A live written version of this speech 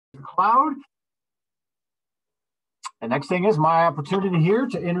the cloud. The next thing is my opportunity here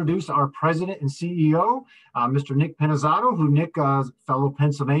to introduce our president and CEO, Mr. Nick Pinizzotto, who Nick, fellow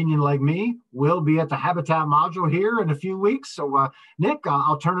Pennsylvanian like me, will be at the Habitat module here in a few weeks. So Nick,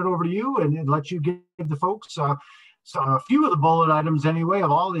 I'll turn it over to you and let you give the folks a few of the bullet items anyway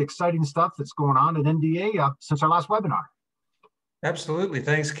of all the exciting stuff that's going on at NDA since our last webinar. Absolutely.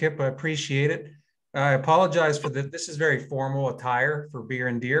 Thanks, Kip. I appreciate it. I apologize for this is very formal attire for Beer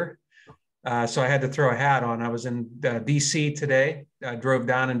and Deer. So I had to throw a hat on. I was in DC today. I drove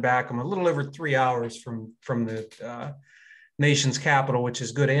down and back. I'm a little over 3 hours from the nation's capital, which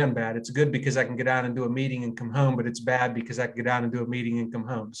is good and bad. It's good because I can get out and do a meeting and come home, but it's bad because I can get out and do a meeting and come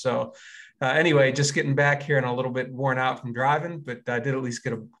home. So anyway, just getting back here and a little bit worn out from driving, but I did at least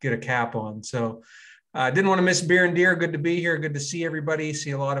get a cap on. So I didn't want to miss Beer and Deer. Good to be here. Good to see everybody.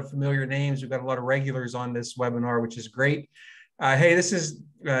 See a lot of familiar names. We've got a lot of regulars on this webinar, which is great. Hey, this is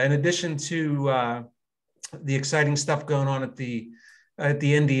in addition to the exciting stuff going on at the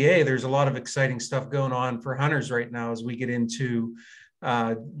NDA. There's a lot of exciting stuff going on for hunters right now as we get into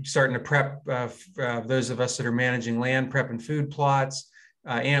starting to prep those of us that are managing land, prep and food plots.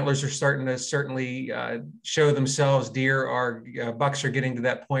 Antlers are starting to certainly show themselves. Bucks are getting to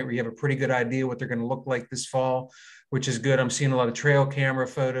that point where you have a pretty good idea what they're going to look like this fall, which is good. I'm seeing a lot of trail camera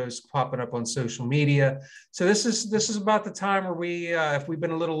photos popping up on social media. So this is about the time where we, if we've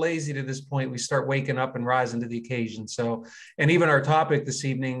been a little lazy to this point, we start waking up and rising to the occasion. So, and even our topic this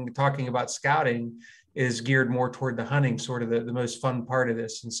evening, talking about scouting, is geared more toward the hunting, sort of the most fun part of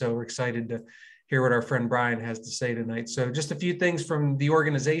this. And so we're excited to hear what our friend Brian has to say tonight. So just a few things from the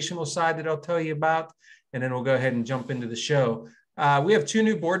organizational side that I'll tell you about, and then we'll go ahead and jump into the show. We have 2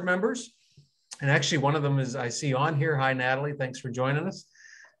 new board members. And actually, one of them is I see on here. Hi, Natalie. Thanks for joining us.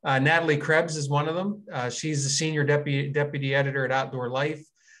 Natalie Krebs is one of them. She's the senior deputy editor at Outdoor Life,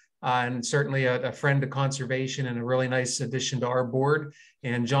 and certainly a friend to conservation and a really nice addition to our board.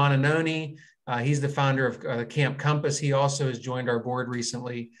 And John Annoni, he's the founder of Camp Compass. He also has joined our board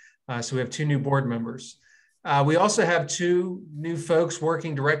recently. So we have 2 new board members. We also have 2 new folks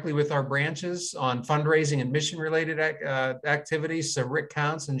working directly with our branches on fundraising and mission-related activities. So Rick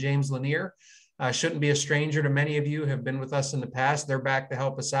Counts and James Lanier. Shouldn't be a stranger to many of you, have been with us in the past. They're back to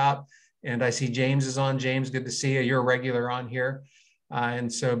help us out. And I see James is on. James, good to see you. You're a regular on here.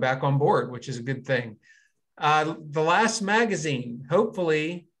 And so back on board, which is a good thing. The last magazine,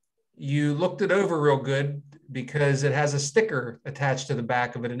 hopefully you looked it over real good because it has a sticker attached to the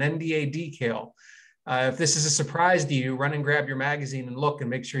back of it, an NDA decal. If this is a surprise to you, run and grab your magazine and look and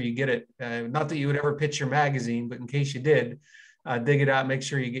make sure you get it. Not that you would ever pitch your magazine, but in case you did, dig it out, make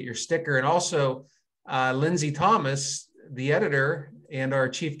sure you get your sticker. And also, Lindsay Thomas, the editor and our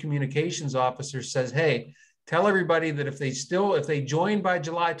chief communications officer, says, hey, tell everybody that if they join by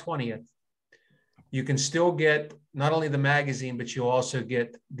July 20th, you can still get not only the magazine, but you'll also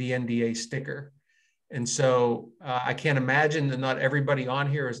get the NDA sticker. And so I can't imagine that not everybody on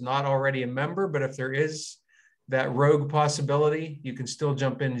here is not already a member, but if there is that rogue possibility, you can still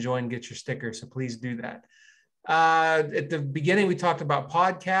jump in and join, get your sticker. So please do that. At the beginning, we talked about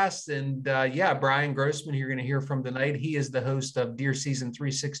podcasts, and yeah, Brian Grossman, you're going to hear from tonight. He is the host of Deer Season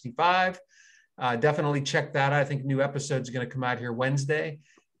 365. Definitely check that out. I think new episode's going to come out here Wednesday.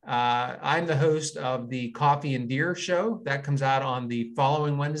 I'm the host of the Coffee and Deer show that comes out on the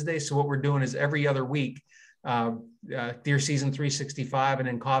following Wednesday. So what we're doing is every other week, Deer Season 365, and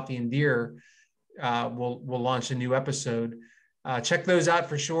then Coffee and Deer we'll launch a new episode. Check those out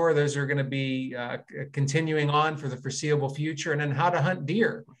for sure. Those are going to be continuing on for the foreseeable future. And then How to Hunt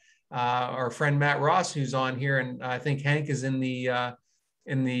Deer. Our friend Matt Ross, who's on here, and I think Hank is in the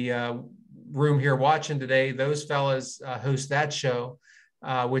room here watching today. Those fellas host that show,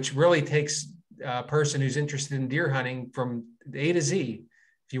 which really takes a person who's interested in deer hunting from A to Z.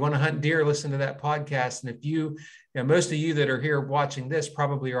 If you want to hunt deer, listen to that podcast. And if most of you that are here watching this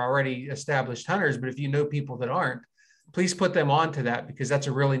probably are already established hunters, but if you know people that aren't, please put them on to that, because that's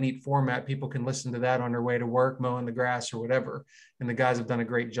a really neat format. People can listen to that on their way to work, mowing the grass or whatever. And the guys have done a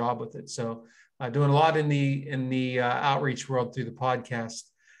great job with it. So doing a lot in the outreach world through the podcast.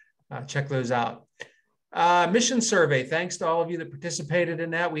 Check those out. Mission survey. Thanks to all of you that participated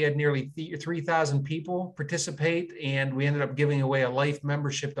in that. We had nearly 3,000 people participate, and we ended up giving away a life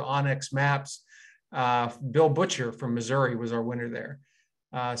membership to Onyx Maps. Bill Butcher from Missouri was our winner there.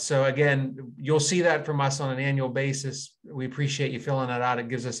 So again, you'll see that from us on an annual basis. We appreciate you filling that out. It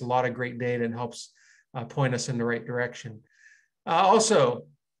gives us a lot of great data and helps point us in the right direction. Also,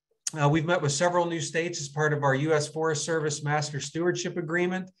 we've met with several new states as part of our U.S. Forest Service Master Stewardship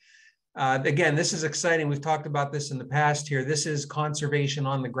Agreement. Again, this is exciting. We've talked about this in the past here. This is conservation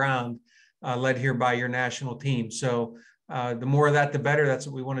on the ground, led here by your national team. So the more of that, the better. That's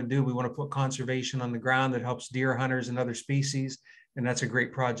what we want to do. We want to put conservation on the ground that helps deer hunters and other species. And that's a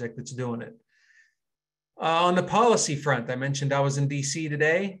great project that's doing it. On the policy front, I mentioned I was in DC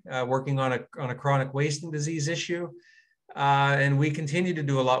today, working on a chronic wasting disease issue. And we continue to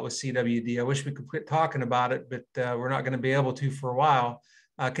do a lot with CWD. I wish we could quit talking about it, but we're not going to be able to for a while.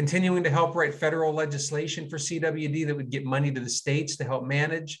 Continuing to help write federal legislation for CWD that would get money to the states to help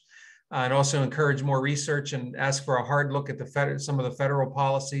manage, and also encourage more research and ask for a hard look at some of the federal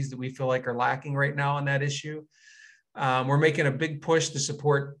policies that we feel like are lacking right now on that issue. We're making a big push to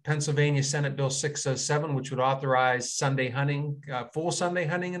support Pennsylvania Senate Bill 607, which would authorize Sunday hunting, full Sunday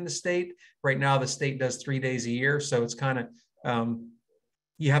hunting in the state. Right now, the state does 3 days a year. So it's kind of,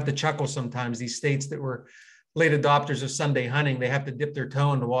 you have to chuckle sometimes. These states that were late adopters of Sunday hunting, they have to dip their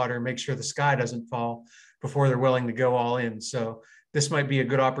toe in the water and make sure the sky doesn't fall before they're willing to go all in. So this might be a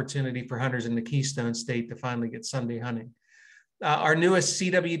good opportunity for hunters in the Keystone State to finally get Sunday hunting. Our newest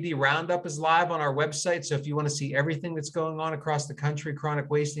CWD Roundup is live on our website. So if you want to see everything that's going on across the country,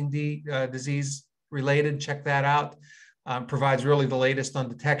 chronic wasting disease related, check that out. Provides really the latest on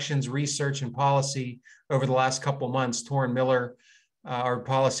detections, research, and policy over the last couple of months. Torrin Miller, our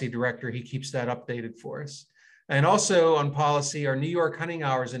policy director, he keeps that updated for us. And also on policy, our New York Hunting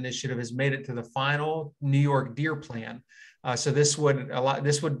Hours initiative has made it to the final New York Deer Plan. So this would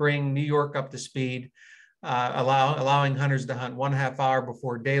bring New York up to speed, allowing hunters to hunt 1/2 hour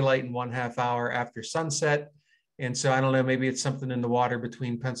before daylight and 1/2 hour after sunset. And so I don't know, maybe it's something in the water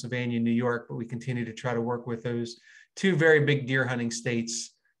between Pennsylvania and New York, but we continue to try to work with those two very big deer hunting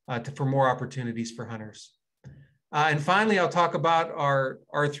states for more opportunities for hunters. And finally, I'll talk about our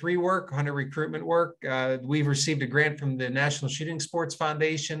R3 work, hunter recruitment work. We've received a grant from the National Shooting Sports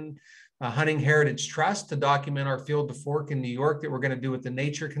Foundation, Hunting Heritage Trust, to document our Field to Fork in New York that we're going to do with the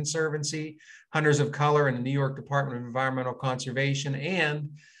Nature Conservancy, Hunters of Color, and the New York Department of Environmental Conservation, and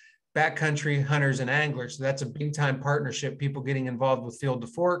backcountry hunters and anglers. So that's a big time partnership, people getting involved with Field to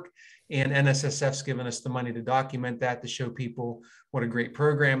Fork, and NSSF's given us the money to document that, to show people what a great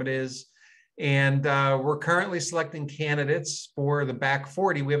program it is. And we're currently selecting candidates for the Back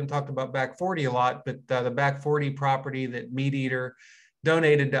 40. We haven't talked about Back 40 a lot, but the Back 40 property that Meat Eater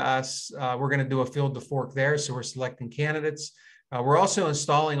donated to us, we're going to do a Field to Fork there. So we're selecting candidates. We're also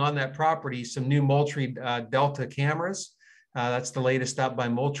installing on that property some new Moultrie Delta cameras. That's the latest out by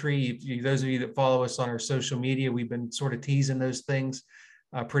Moultrie. Those of you that follow us on our social media, we've been sort of teasing those things.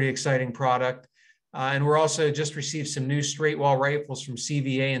 Pretty exciting product. And we're also just received some new straight wall rifles from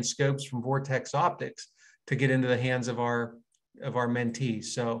CVA and scopes from Vortex Optics to get into the hands of our mentees.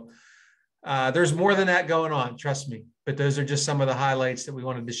 So there's more than that going on, trust me. But those are just some of the highlights that we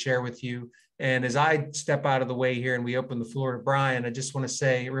wanted to share with you. And as I step out of the way here and we open the floor to Brian, I just want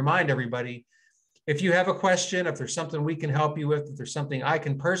to remind everybody, if you have a question, if there's something we can help you with, if there's something I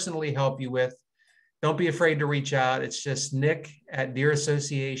can personally help you with, don't be afraid to reach out. It's just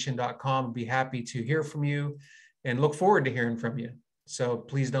nick@deerassociation.com. I'd be happy to hear from you and look forward to hearing from you. So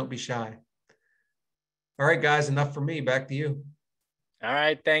please don't be shy. All right, guys, enough for me. Back to you. All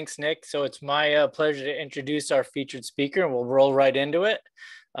right, thanks, Nick. So it's my pleasure to introduce our featured speaker, and we'll roll right into it.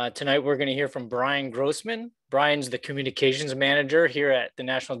 Tonight, we're going to hear from Brian Grossman. Brian's the communications manager here at the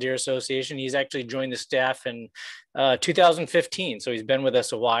National Deer Association. He's actually joined the staff in 2015, so he's been with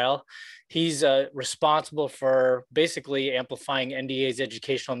us a while. He's responsible for basically amplifying NDA's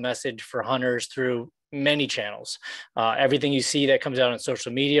educational message for hunters through many channels. Everything you see that comes out on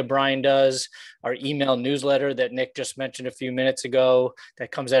social media, Brian does. Our email newsletter that Nick just mentioned a few minutes ago,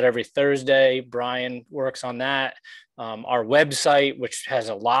 that comes out every Thursday, Brian works on that. Our website, which has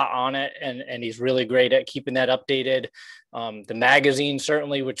a lot on it, and he's really great at keeping that updated. The magazine,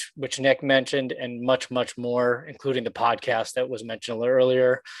 certainly, which Nick mentioned, and much, much more, including the podcast that was mentioned a little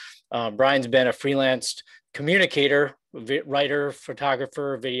earlier. Brian's been a freelance communicator, writer,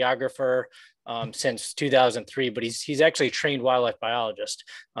 photographer, videographer since 2003, but he's actually a trained wildlife biologist.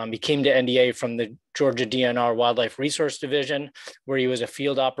 He came to NDA from the Georgia DNR Wildlife Resource Division, where he was a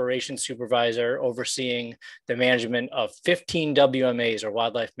field operations supervisor overseeing the management of 15 WMAs, or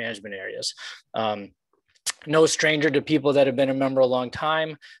wildlife management areas. No stranger to people that have been a member a long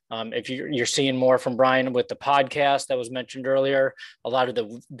time. If you're seeing more from Brian with the podcast that was mentioned earlier, a lot of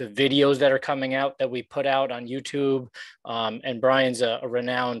the videos that are coming out that we put out on YouTube, and Brian's a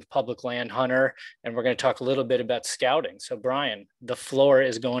renowned public land hunter, and we're going to talk a little bit about scouting. So Brian, the floor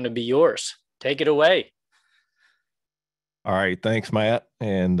is going to be yours. Take it away. All right. Thanks, Matt.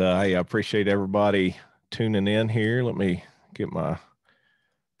 And I appreciate everybody tuning in here. Let me get my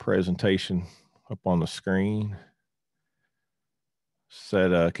presentation up on the screen.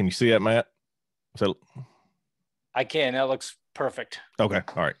 Said, can you see that, Matt? So I can. That looks perfect. okay.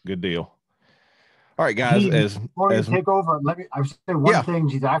 All right. Good deal. All right, guys. Before you take over, I say one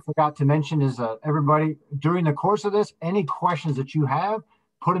thing that I forgot to mention is everybody, during the course of this, any questions that you have,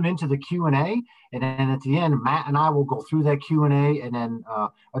 put them into the Q&A, and then at the end, Matt and I will go through that Q&A and then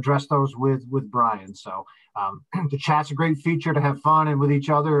address those with Brian. So the chat's a great feature to have fun and with each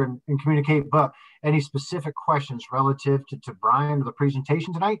other and communicate, but any specific questions relative to Brian or the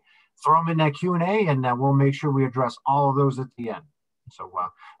presentation tonight, throw them in that Q&A, and we'll make sure we address all of those at the end. So,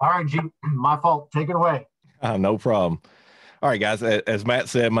 all right, G, my fault. Take it away. No problem. All right, guys. As Matt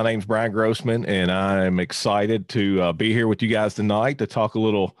said, my name's Brian Grossman, and I'm excited to be here with you guys tonight to talk a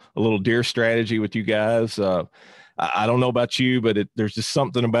little deer strategy with you guys. I don't know about you, but there's just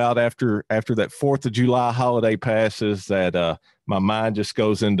something about after that 4th of July holiday passes that my mind just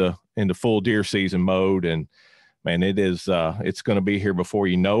goes into full deer season mode, and man, it's going to be here before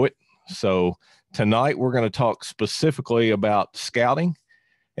you know it. So tonight we're going to talk specifically about scouting,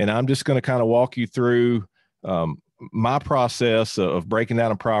 and I'm just going to kind of walk you through my process of breaking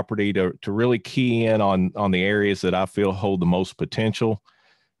down a property to really key in on the areas that I feel hold the most potential.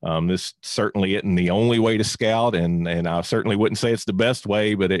 This certainly isn't the only way to scout, and I certainly wouldn't say it's the best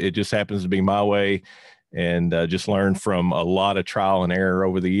way, but it just happens to be my way, and just learned from a lot of trial and error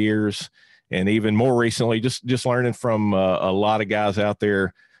over the years, and even more recently, just learning from a lot of guys out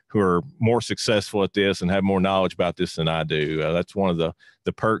there who are more successful at this and have more knowledge about this than I do. That's one of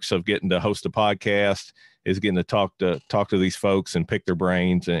the perks of getting to host a podcast, is getting to talk to these folks and pick their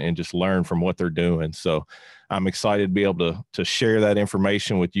brains and just learn from what they're doing. So I'm excited to be able to share that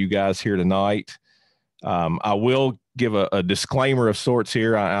information with you guys here tonight. I will give a disclaimer of sorts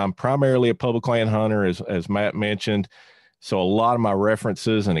here. I'm primarily a public land hunter, as Matt mentioned. So a lot of my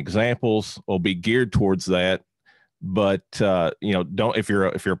references and examples will be geared towards that. But don't, if you're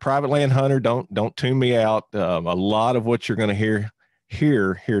a private land hunter, don't tune me out. A lot of what you're going to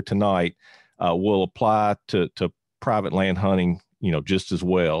hear tonight will apply to private land hunting, just as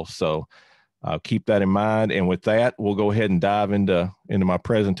well. So keep that in mind. And with that, we'll go ahead and dive into my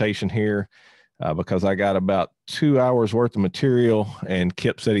presentation here, because I got about 2 hours worth of material, and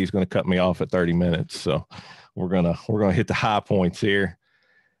Kip said he's going to cut me off at 30 minutes. So we're gonna hit the high points here.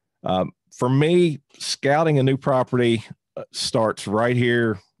 For me, scouting a new property starts right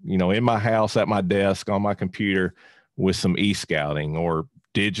here, in my house, at my desk, on my computer, with some e-scouting or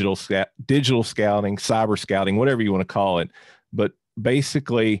digital scouting, cyber scouting, whatever you want to call it. But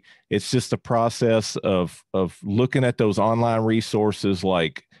basically, it's just a process of looking at those online resources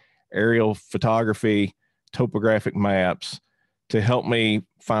like aerial photography, topographic maps, to help me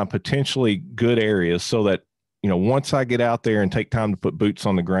find potentially good areas, so that, once I get out there and take time to put boots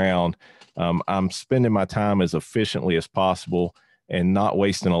on the ground, I'm spending my time as efficiently as possible and not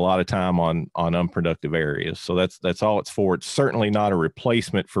wasting a lot of time on unproductive areas. So that's all it's for. It's certainly not a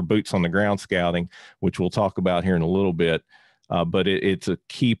replacement for boots on the ground scouting, which we'll talk about here in a little bit. But it's a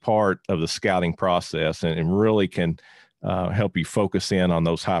key part of the scouting process, and really can help you focus in on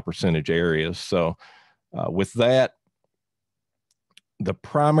those high percentage areas. So with that, the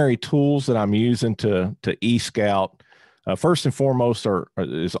primary tools that I'm using to e-scout, first and foremost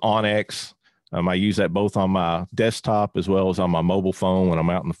is OnX. I use that both on my desktop as well as on my mobile phone when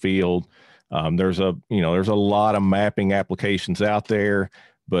I'm out in the field. There's a lot of mapping applications out there,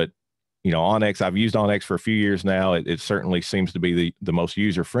 but OnX, I've used OnX for a few years now. It certainly seems to be the most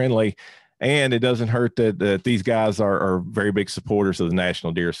user friendly, and it doesn't hurt that these guys are very big supporters of the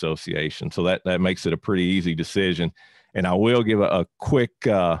National Deer Association. So that makes it a pretty easy decision. And I will give a quick,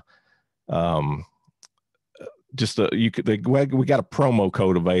 we got a promo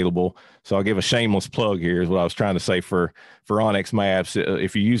code available. So I'll give a shameless plug here, is what I was trying to say for OnX Maps.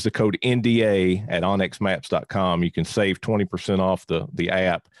 If you use the code NDA at onxmaps.com, you can save 20% off the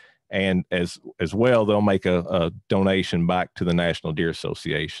app. And as well, they'll make a donation back to the National Deer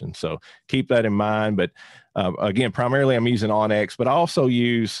Association. So keep that in mind. But again, primarily I'm using OnX, but I also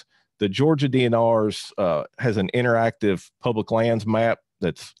use the Georgia DNR's has an interactive public lands map.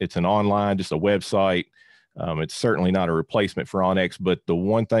 It's an online, just a website. It's certainly not a replacement for OnX, but the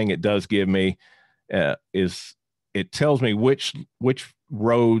one thing it does give me is it tells me which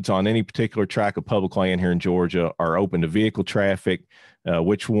roads on any particular tract of public land here in Georgia are open to vehicle traffic,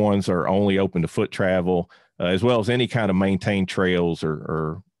 which ones are only open to foot travel, as well as any kind of maintained trails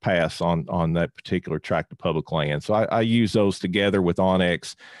or paths on that particular tract of public land. So I use those together with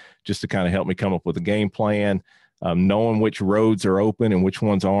OnX just to kind of help me come up with a game plan. Knowing which roads are open and which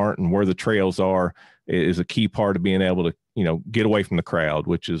ones aren't, and where the trails are, is a key part of being able get away from the crowd,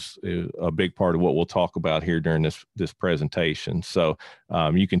 which is a big part of what we'll talk about here during this presentation. So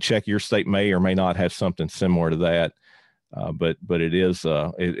you can check your state may or may not have something similar to that, but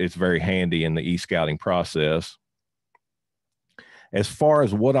it's very handy in the e-scouting process. As far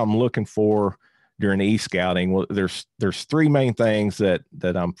as what I'm looking for during e-scouting, well, there's three main things that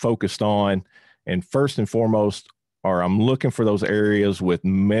I'm focused on, and first and foremost I'm looking for those areas with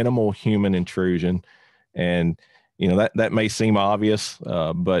minimal human intrusion. And that may seem obvious,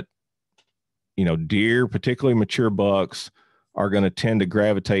 but deer, particularly mature bucks, are going to tend to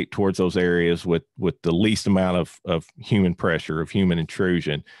gravitate towards those areas with the least amount of human pressure, of human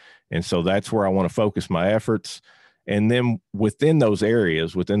intrusion. And so that's where I want to focus my efforts. And then within those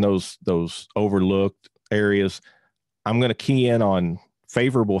areas, within those overlooked areas, I'm going to key in on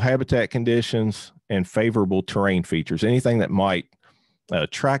favorable habitat conditions and favorable terrain features, anything that might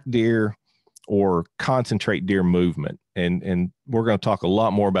attract deer or concentrate deer movement. And we're going to talk a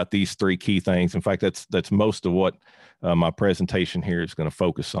lot more about these three key things. In fact, that's most of what my presentation here is going to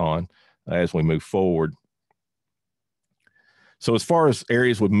focus on as we move forward. So as far as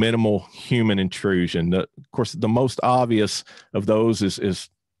areas with minimal human intrusion, of course, the most obvious of those is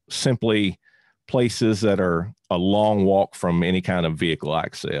simply places that are a long walk from any kind of vehicle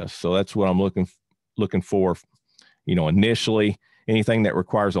access. So that's what I'm looking for, initially, anything that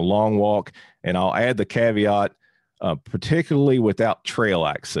requires a long walk. And I'll add the caveat, particularly without trail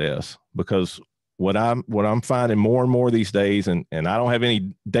access, because what I'm finding more and more these days, and I don't have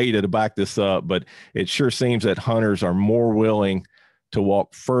any data to back this up, but it sure seems that hunters are more willing to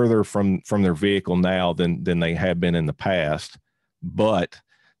walk further from their vehicle now than they have been in the past, but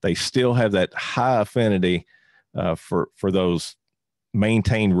they still have that high affinity for those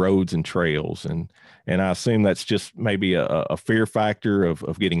maintained roads and trails. And I assume that's just maybe a fear factor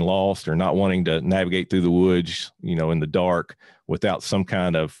of getting lost or not wanting to navigate through the woods, in the dark without some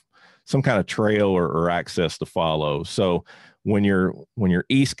kind of trail or access to follow. So when you're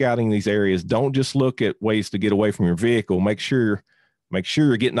e-scouting these areas, don't just look at ways to get away from your vehicle. Make sure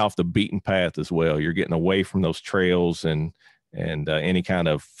you're getting off the beaten path as well. You're getting away from those trails and any kind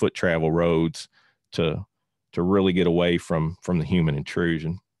of foot travel roads to really get away from the human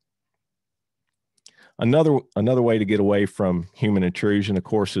intrusion. Another way to get away from human intrusion, of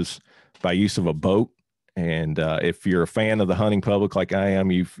course, is by use of a boat. And if you're a fan of the hunting public like I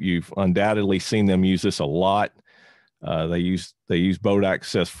am, you've undoubtedly seen them use this a lot. They use boat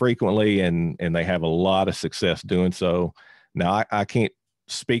access frequently, and they have a lot of success doing so. Now, I can't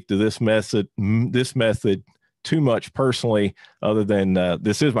speak to this method too much personally, other than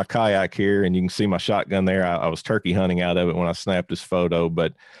this is my kayak here, and you can see my shotgun there. I was turkey hunting out of it when I snapped this photo.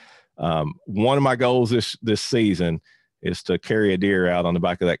 But one of my goals this season is to carry a deer out on the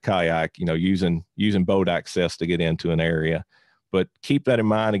back of that kayak, using boat access to get into an area. But keep that in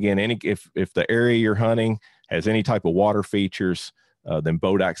mind. Again, if the area you're hunting has any type of water features, then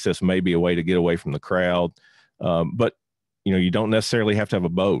boat access may be a way to get away from the crowd. But you don't necessarily have to have a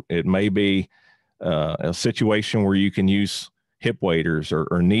boat. It may be a situation where you can use hip waders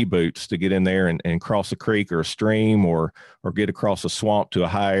or knee boots to get in there and cross a creek or a stream or get across a swamp to a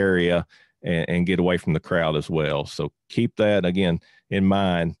high area and get away from the crowd as well. So keep that, again, in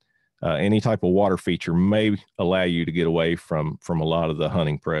mind. Any type of water feature may allow you to get away from a lot of the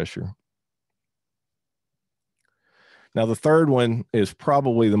hunting pressure. Now, the third one is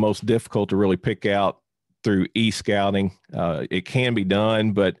probably the most difficult to really pick out through e-scouting. It can be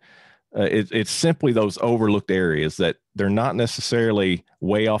done, but it's simply those overlooked areas that they're not necessarily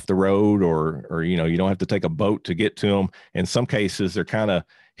way off the road or you don't have to take a boat to get to them. In some cases, they're kind of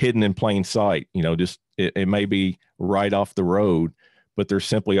hidden in plain sight. It may be right off the road, but they're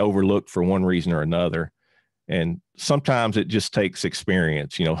simply overlooked for one reason or another. And sometimes it just takes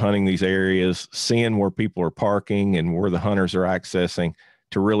experience, hunting these areas, seeing where people are parking and where the hunters are accessing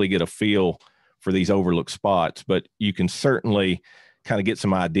to really get a feel for these overlooked spots. But you can certainly kind of get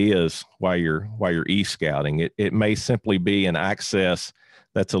some ideas while you're e-scouting. It may simply be an access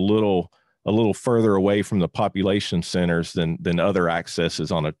that's a little further away from the population centers than other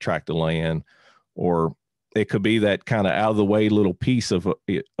accesses on a tract of land, or it could be that kind of out of the way little piece of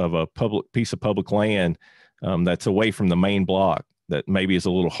a public land that's away from the main block that maybe is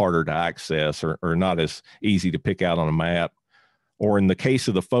a little harder to access or not as easy to pick out on a map. Or in the case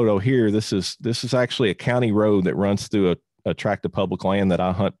of the photo here, this is actually a county road that runs through a tract of public land that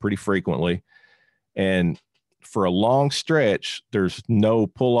I hunt pretty frequently. And for a long stretch, there's no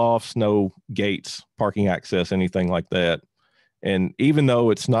pull-offs, no gates, parking access, anything like that. And even though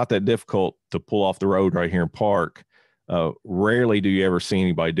it's not that difficult to pull off the road right here and park, rarely do you ever see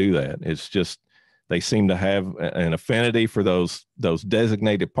anybody do that. It's just They seem to have an affinity for those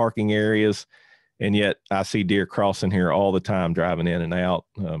designated parking areas. And yet I see deer crossing here all the time, driving in and out.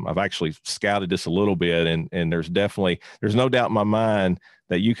 I've actually scouted this a little bit, and there's no doubt in my mind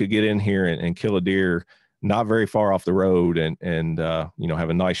that you could get in here and kill a deer not very far off the road and have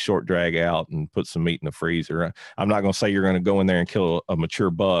a nice short drag out and put some meat in the freezer. I'm not going to say you're going to go in there and kill a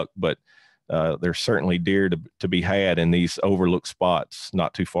mature buck, but there's certainly deer to be had in these overlooked spots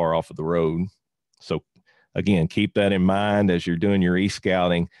not too far off of the road. So again, keep that in mind as you're doing your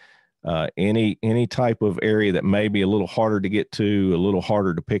e-scouting. Any type of area that may be a little harder to get to, a little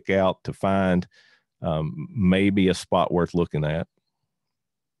harder to pick out, to find, may be a spot worth looking at.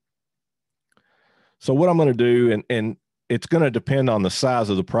 So what I'm going to do, and it's going to depend on the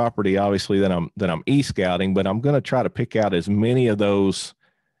size of the property, obviously, that I'm e-scouting, but I'm going to try to pick out as many of those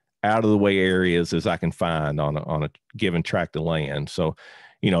out of the way areas as I can find on a given tract of land. So,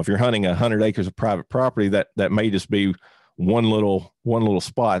 if you're hunting 100 acres of private property, that may just be one little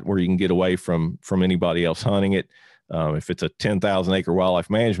spot where you can get away from anybody else hunting it. If it's a 10,000 acre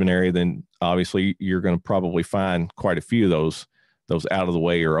wildlife management area, then obviously you're going to probably find quite a few of those out of the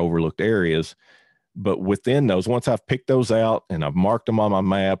way or overlooked areas. But within those, once I've picked those out and I've marked them on my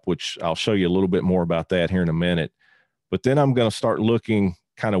map, which I'll show you a little bit more about that here in a minute, but then I'm going to start looking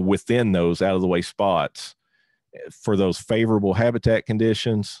kind of within those out of the way spots for those favorable habitat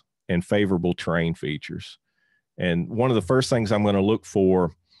conditions and favorable terrain features. And one of the first things I'm going to look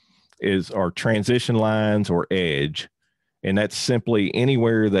for are transition lines or edge. And that's simply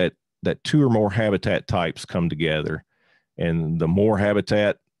anywhere that two or more habitat types come together. And the more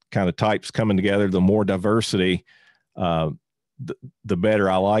habitat kind of types coming together, the more diversity, the better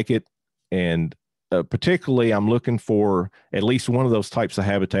I like it. And particularly, I'm looking for at least one of those types of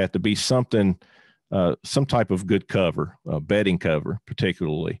habitat to be something, some type of good cover, bedding cover,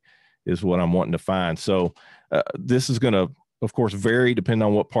 particularly, is what I'm wanting to find. So this is going to, of course, vary depending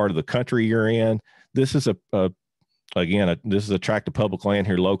on what part of the country you're in. This is this is a tract of public land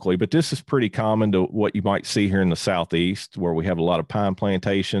here locally, but this is pretty common to what you might see here in the Southeast, where we have a lot of pine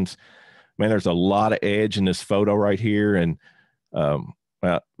plantations. Man, there's a lot of edge in this photo right here. And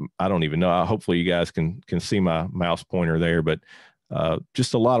I don't even know. Hopefully you guys can see my mouse pointer there, but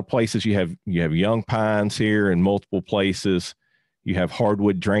just a lot of places you have young pines here in multiple places. You have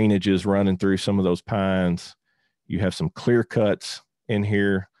hardwood drainages running through some of those pines. You have some clear cuts in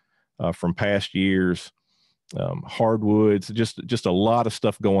here from past years. Hardwoods, just a lot of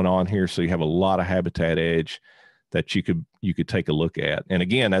stuff going on here. So you have a lot of habitat edge that you could take a look at. And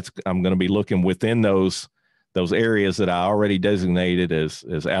again, I'm going to be looking within those areas that I already designated as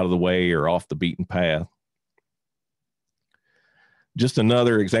out of the way or off the beaten path. Just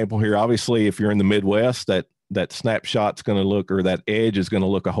another example here. Obviously, if you're in the Midwest, that snapshot's going to look, or that edge is going to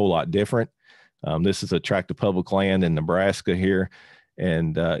look a whole lot different. This is a tract of public land in Nebraska here.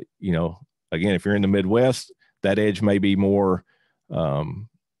 And, again, if you're in the Midwest, that edge may be more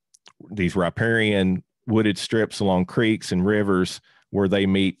these riparian wooded strips along creeks and rivers where they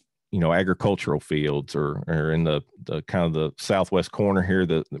meet, agricultural fields, or in the kind of the southwest corner here,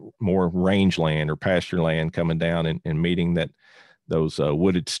 the more rangeland or pasture land coming down and meeting those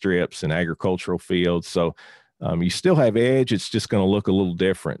wooded strips and agricultural fields. So you still have edge. It's just going to look a little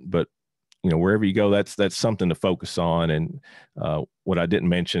different, but wherever you go, that's something to focus on. And what I didn't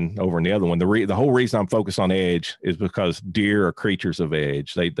mention over in the other one, the whole reason I'm focused on edge is because deer are creatures of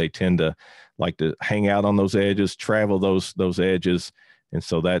edge. They tend to like to hang out on those edges, travel those edges. And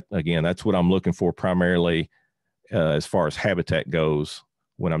so that's what I'm looking for primarily as far as habitat goes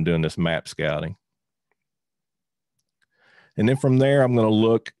when I'm doing this map scouting. And then from there, I'm going to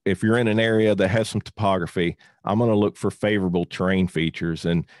look, if you're in an area that has some topography, I'm going to look for favorable terrain features.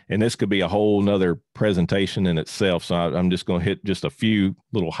 And this could be a whole nother presentation in itself. So I'm just going to hit just a few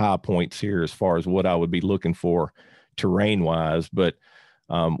little high points here as far as what I would be looking for terrain wise. But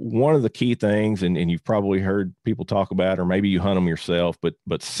one of the key things, and you've probably heard people talk about, or maybe you hunt them yourself,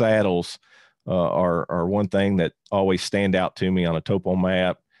 but saddles are one thing that always stand out to me on a topo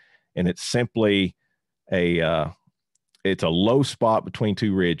map. And it's simply it's a low spot between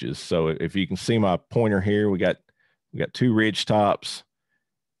two ridges. So if you can see my pointer here, we got two ridge tops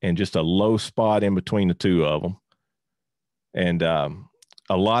and just a low spot in between the two of them. And a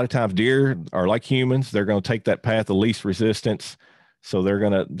lot of times deer are like humans. They're going to take that path of least resistance. So they're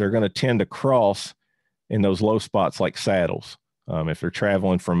going to tend to cross in those low spots like saddles. If they're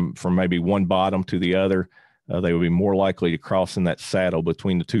traveling from maybe one bottom to the other, they would be more likely to cross in that saddle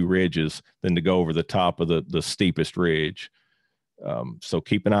between the two ridges than to go over the top of the steepest ridge. So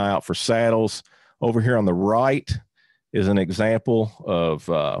keep an eye out for saddles. Over here on the right is an example of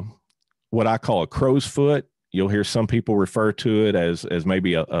what I call a crow's foot. You'll hear some people refer to it as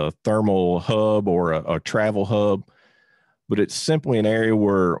maybe a thermal hub or a travel hub, but it's simply an area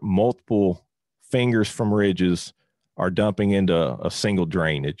where multiple fingers from ridges are dumping into a single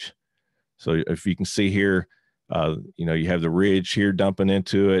drainage. So if you can see here, you have the ridge here dumping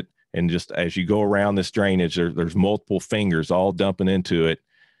into it, and just as you go around this drainage, there's multiple fingers all dumping into it.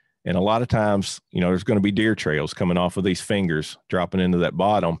 And a lot of times, there's going to be deer trails coming off of these fingers, dropping into that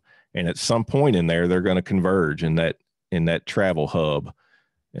bottom. And at some point in there, they're going to converge in that travel hub.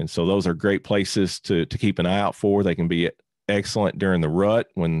 And so those are great places to keep an eye out for. They can be excellent during the rut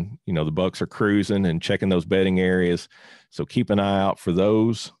when, the bucks are cruising and checking those bedding areas. So keep an eye out for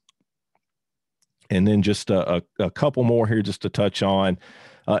those. And then just a couple more here just to touch on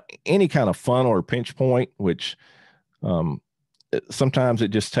any kind of funnel or pinch point, which sometimes it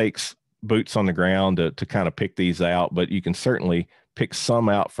just takes boots on the ground to kind of pick these out, but you can certainly pick some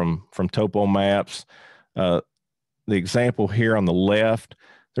out from topo maps. The example here on the left,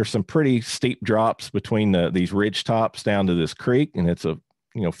 there's some pretty steep drops between these ridge tops down to this creek, and it's a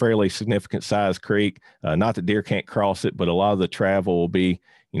fairly significant size creek. Not that deer can't cross it, but a lot of the travel will be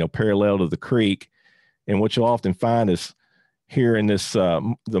parallel to the creek. And what you'll often find is here in this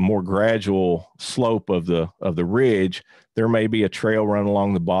the more gradual slope of the ridge, there may be a trail run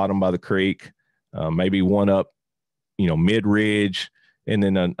along the bottom by the creek, maybe one up mid ridge, and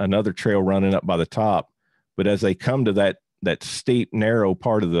then another trail running up by the top. But as they come to that steep, narrow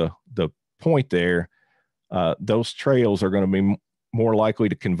part of the point there, those trails are going to be more likely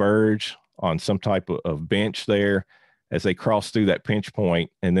to converge on some type of bench there as they cross through that pinch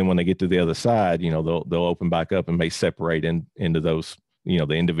point. And then when they get to the other side, they'll open back up and may separate into those,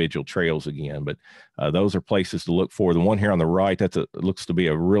 the individual trails again. But those are places to look for. The one here on the right, looks to be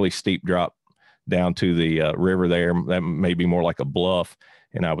a really steep drop down to the river there. That may be more like a bluff.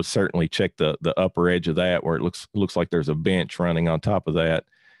 And I would certainly check the upper edge of that, where it looks like there's a bench running on top of that.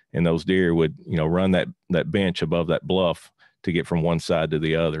 And those deer would, run that bench above that bluff to get from one side to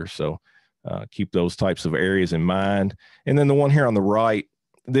the other. So keep those types of areas in mind. And then the one here on the right,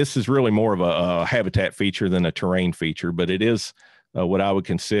 this is really more of a habitat feature than a terrain feature, but it is what I would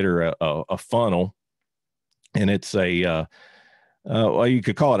consider a funnel. And it's well, you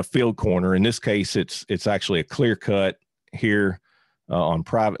could call it a field corner. In this case, it's actually a clear cut here on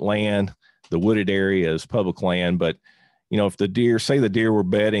private land. The wooded area is public land. But, if the deer were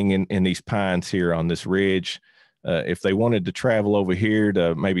bedding in these pines here on this ridge, if they wanted to travel over here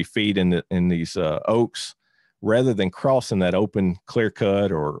to maybe feed in these oaks, rather than crossing that open clear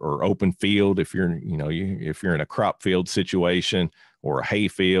cut or open field, if you're in a crop field situation or a hay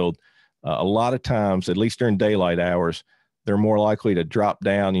field, a lot of times, at least during daylight hours, they're more likely to drop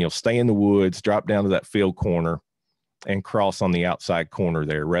down, stay in the woods, drop down to that field corner and cross on the outside corner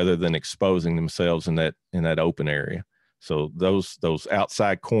there, rather than exposing themselves in that open area. So those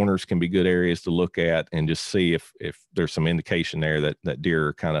outside corners can be good areas to look at and just see if there's some indication there that deer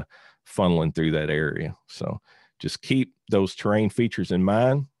are kind of funneling through that area. So just keep those terrain features in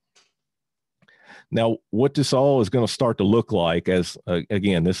mind. Now, what this all is going to start to look like, as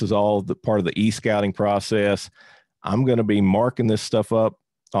again, this is all the part of the e-scouting process. I'm going to be marking this stuff up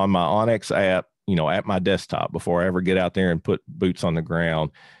on my Onyx app, at my desktop before I ever get out there and put boots on the ground.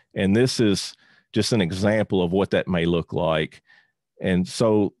 And this is just an example of what that may look like. And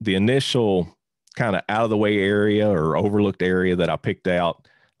so the initial kind of out of the way area or overlooked area that I picked out,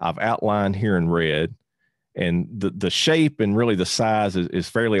 I've outlined here in red. And the shape and really the size is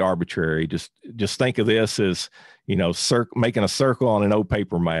fairly arbitrary. Just think of this as, making a circle on an old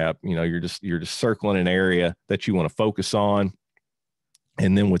paper map. You're just circling an area that you want to focus on.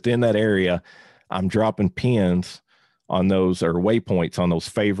 And then within that area, I'm dropping pins on those, or waypoints on those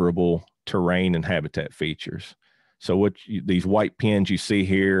favorable terrain and habitat features. So these white pins you see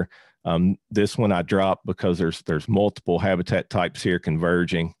here, this one I dropped because there's multiple habitat types here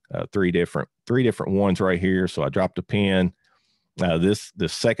converging, three different ones right here. So I dropped a pin. This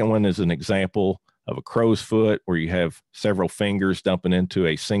second one is an example of a crow's foot where you have several fingers dumping into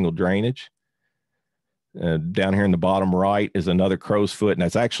a single drainage. Down here in the bottom right is another crow's foot, and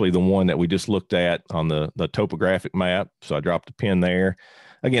that's actually the one that we just looked at on the topographic map. So I dropped a pin there.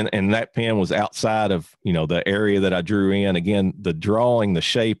 Again, and that pin was outside of, the area that I drew in. Again, the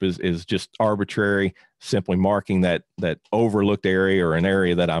shape is just arbitrary, simply marking that overlooked area or an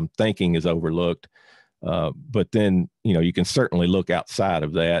area that I'm thinking is overlooked. But then, you can certainly look outside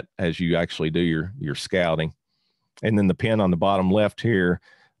of that as you actually do your scouting. And then the pin on the bottom left here,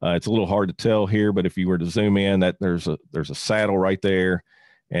 it's a little hard to tell here, but if you were to zoom in, that there's a saddle right there.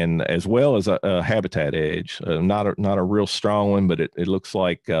 and as well as a habitat edge. Not a real strong one, but it looks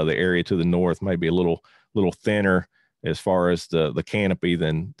like the area to the north may be a little thinner as far as the canopy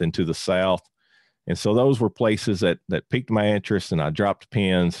than to the south. And so those were places that piqued my interest, and I dropped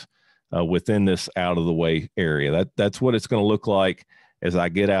pins within this out of the way area. That's what it's going to look like as I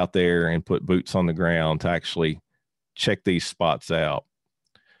get out there and put boots on the ground to actually check these spots out.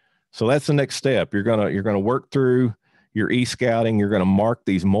 So that's the next step. You're gonna work through your e-scouting. You're going to mark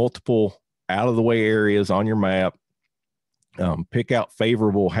these multiple out of the way areas on your map. Pick out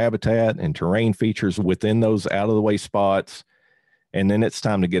favorable habitat and terrain features within those out of the way spots. And then it's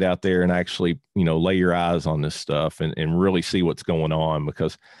time to get out there and actually, lay your eyes on this stuff and really see what's going on,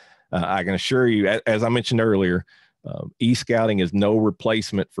 because I can assure you, as I mentioned earlier, e-scouting is no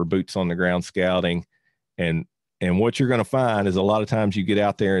replacement for boots on the ground scouting. And what you're going to find is a lot of times you get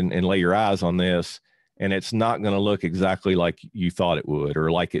out there and lay your eyes on this, and it's not going to look exactly like you thought it would,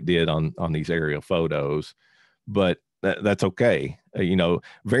 or like it did on these aerial photos. But that's okay.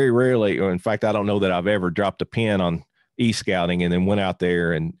 Very rarely, or in fact, I don't know that I've ever dropped a pin on e-scouting and then went out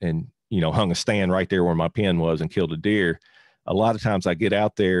there and hung a stand right there where my pin was and killed a deer. A lot of times I get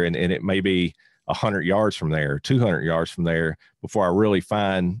out there and it may be 100 yards from there, 200 yards from there, before I really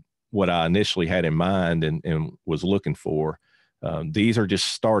find what I initially had in mind and was looking for. These are just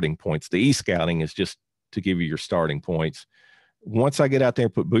starting points. The e-scouting is just to give you your starting points. Once I get out there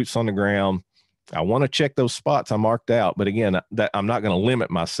and put boots on the ground, I want to check those spots I marked out. But again, that I'm not going to limit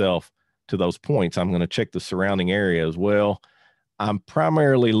myself to those points. I'm going to check the surrounding area as well. I'm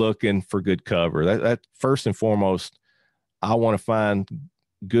primarily looking for good cover. That first and foremost, I want to find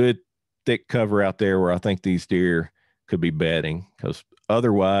good thick cover out there where I think these deer could be bedding, because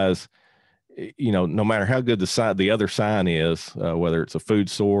otherwise, no matter how good the other sign is, whether it's a food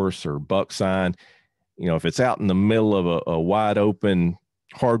source or buck sign, if it's out in the middle of a wide open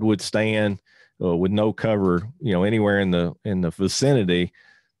hardwood stand with no cover, anywhere in the vicinity,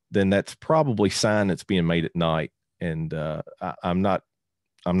 then that's probably sign that's being made at night. And I'm not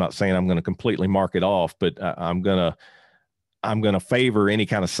saying I'm going to completely mark it off, but I'm going to favor any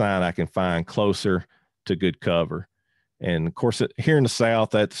kind of sign I can find closer to good cover. And of course, here in the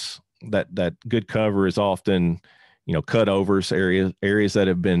South, that good cover is often, cutovers, areas that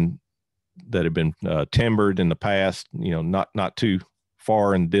have been timbered in the past, not too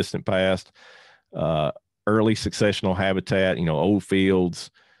far in the distant past, early successional habitat, old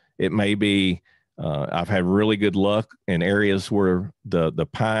fields. It may be, I've had really good luck in areas where the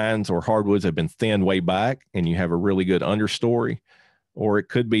pines or hardwoods have been thinned way back and you have a really good understory, or it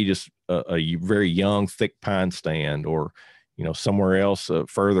could be just a very young, thick pine stand, or, somewhere else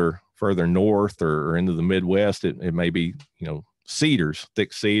further north or into the Midwest, it may be, cedars,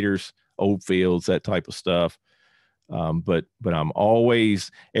 thick cedars, old fields, that type of stuff. But I'm always,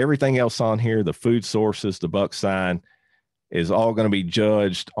 everything else on here, the food sources, the buck sign, is all going to be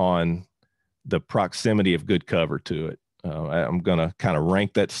judged on the proximity of good cover to it. I'm going to kind of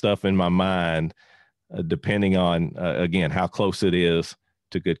rank that stuff in my mind, depending on, again, how close it is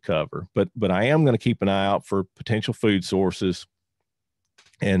to good cover. But I am going to keep an eye out for potential food sources,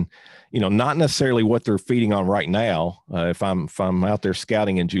 and, not necessarily what they're feeding on right now. If I'm out there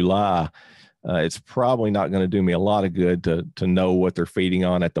scouting in July, it's probably not going to do me a lot of good to know what they're feeding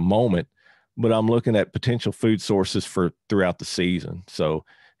on at the moment, but I'm looking at potential food sources for throughout the season. So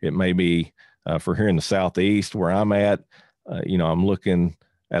it may be for here in the Southeast where I'm at, I'm looking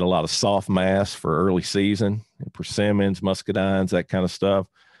at a lot of soft mass for early season, persimmons, muscadines, that kind of stuff.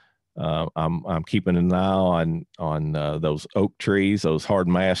 I'm keeping an eye on those oak trees, those hard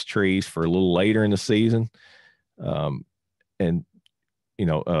mass trees, for a little later in the season. It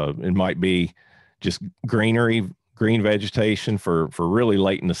might be just green vegetation for really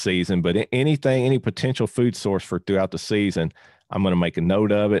late in the season, but any potential food source for throughout the season, I'm going to make a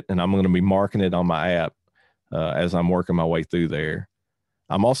note of it, and I'm going to be marking it on my app as I'm working my way through there.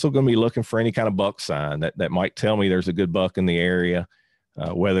 I'm also going to be looking for any kind of buck sign that might tell me there's a good buck in the area,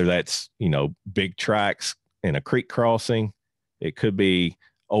 whether that's, big tracks in a creek crossing. It could be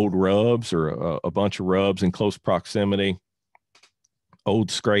old rubs or a bunch of rubs in close proximity,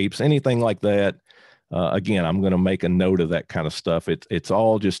 old scrapes, anything like that. Again, I'm going to make a note of that kind of stuff. It's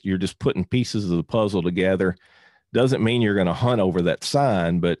all just, you're just putting pieces of the puzzle together. Doesn't mean you're going to hunt over that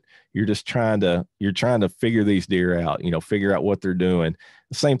sign, but you're just trying to figure these deer out, figure out what they're doing.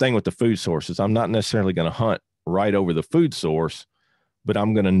 The same thing with the food sources. I'm not necessarily going to hunt right over the food source, but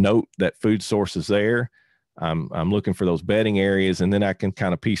I'm going to note that food source is there. I'm looking for those bedding areas, and then I can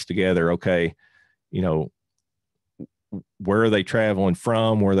kind of piece together, okay, where are they traveling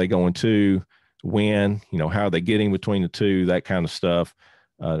from? Where are they going to? When? How are they getting between the two? That kind of stuff.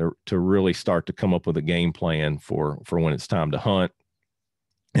 to really start to come up with a game plan for when it's time to hunt.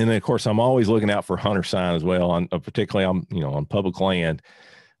 And then, of course, I'm always looking out for hunter sign as well. Particularly, on public land.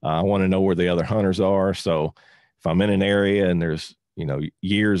 I want to know where the other hunters are. So if I'm in an area and there's,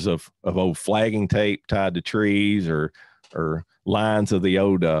 years of old flagging tape tied to trees or lines of the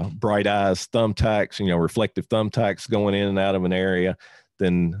old bright eyes thumbtacks, reflective thumbtacks going in and out of an area,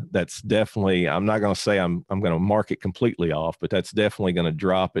 then that's definitely, I'm not going to say I'm going to mark it completely off, but that's definitely going to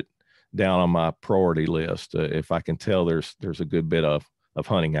drop it down on my priority list if I can tell there's a good bit of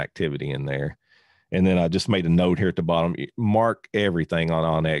hunting activity in there. And then I just made a note here at the bottom, mark everything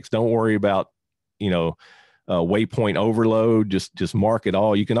on OnX. Don't worry about, waypoint overload, just mark it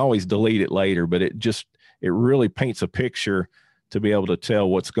all. You can always delete it later, but it really paints a picture to be able to tell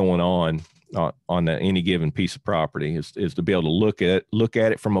what's going on any given piece of property is to be able to look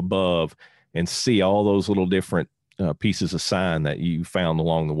at it from above and see all those little different pieces of sign that you found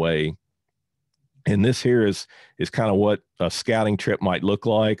along the way. And this here is kind of what a scouting trip might look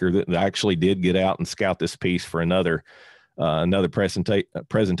like, or that I actually did get out and scout this piece for another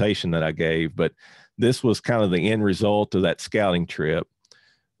presentation that I gave. But this was kind of the end result of that scouting trip.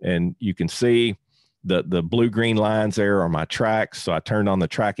 And you can see the blue-green lines there are my tracks. So I turned on the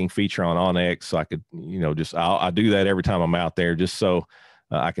tracking feature on OnX so I could, I do that every time I'm out there just so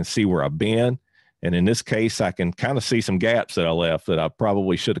I can see where I've been. And in this case, I can kind of see some gaps that I left that I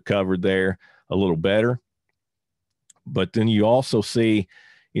probably should have covered there a little better. But then you also see,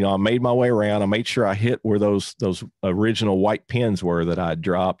 I made my way around. I made sure I hit where those original white pins were that I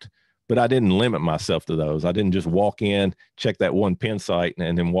dropped, but I didn't limit myself to those. I didn't just walk in, check that one pin site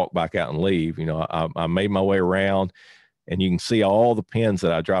and then walk back out and leave. I made my way around, and you can see all the pins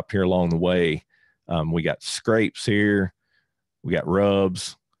that I dropped here along the way. We got scrapes here. We got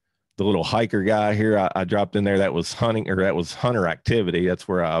rubs. The little hiker guy here I dropped in there, that was hunting, or that was hunter activity. That's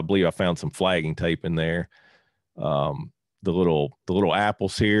where I believe I found some flagging tape in there. The little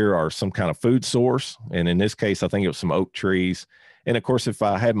apples here are some kind of food source. And in this case, I think it was some oak trees. And of course, if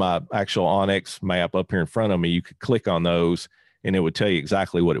I had my actual OnX map up here in front of me, you could click on those and it would tell you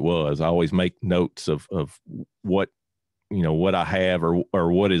exactly what it was. I always make notes of what, what I have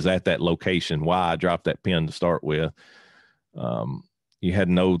or what is at that location, why I dropped that pin to start with. You had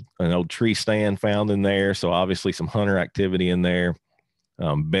an old tree stand found in there. So obviously some hunter activity in there,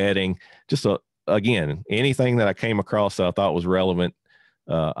 bedding, just again, anything that I came across that I thought was relevant.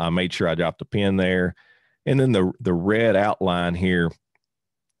 I made sure I dropped a pin there. And then the red outline here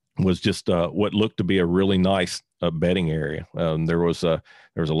was just what looked to be a really nice bedding area. There was a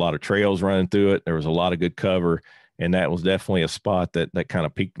lot of trails running through it. There was a lot of good cover, and that was definitely a spot that kind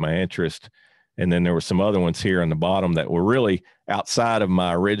of piqued my interest. And then there were some other ones here on the bottom that were really outside of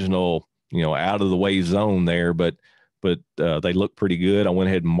my original, out of the way zone there, but they looked pretty good. I went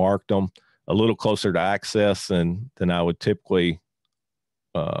ahead and marked them a little closer to access than I would typically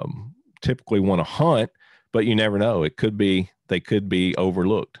want to hunt, but you never know. They could be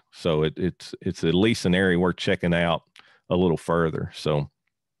overlooked. So it's at least an area worth checking out a little further. So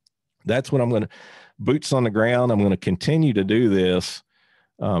that's what I'm going to, boots on the ground. I'm going to continue to do this,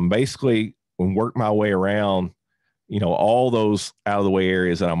 basically and work my way around, all those out of the way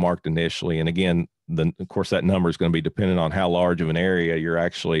areas that I marked initially. And again, of course, that number is going to be dependent on how large of an area you're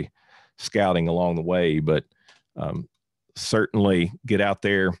actually scouting along the way, but certainly get out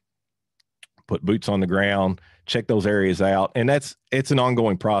there, put boots on the ground, check those areas out. And it's an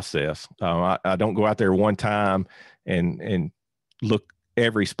ongoing process. I don't go out there one time and look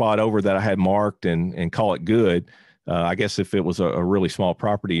every spot over that I had marked and call it good. I guess if it was a really small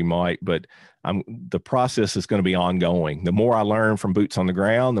property, you might, but the process is going to be ongoing. The more I learn from boots on the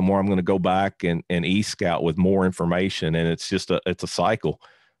ground, the more I'm going to go back and e-scout with more information. And it's just it's a cycle.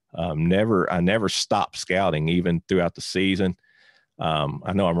 I never stop scouting even throughout the season.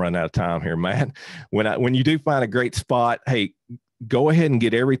 I know I'm running out of time here, Matt. When you do find a great spot, hey, go ahead and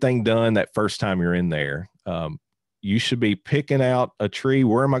get everything done that first time you're in there. You should be picking out a tree.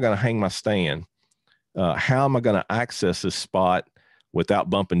 Where am I going to hang my stand? How am I going to access this spot without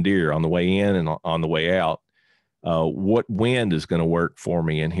bumping deer on the way in and on the way out? What wind is going to work for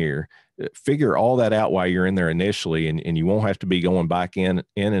me in here? Figure all that out while you're in there initially, and you won't have to be going back in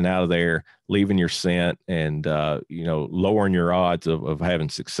and out of there, leaving your scent and, lowering your odds of having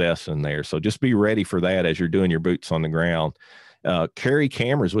success in there. So just be ready for that as you're doing your boots on the ground. Carry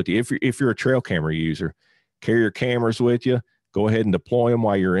cameras with you. If you're a trail camera user, carry your cameras with you. Go ahead and deploy them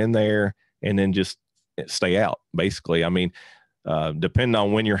while you're in there, and then just stay out. Basically, I mean, depending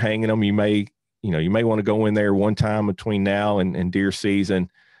on when you're hanging them, you may want to go in there one time between now and deer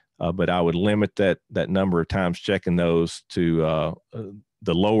season. But I would limit that number of times checking those to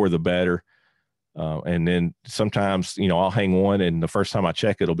the lower the better. And then sometimes, you know, I'll hang one, and the first time I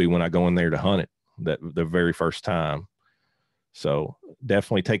check it'll be when I go in there to hunt it, that the very first time. So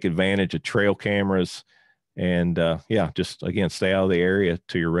definitely take advantage of trail cameras, and yeah, just again, stay out of the area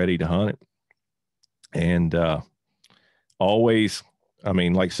till you're ready to hunt it. And always, I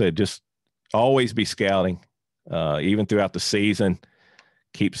mean, like I said, just always be scouting, even throughout the season.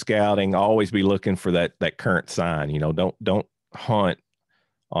 Keep scouting. Always be looking for that current sign. You know, don't hunt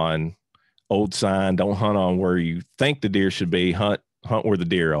on old sign. Don't hunt on where you think the deer should be. Hunt where the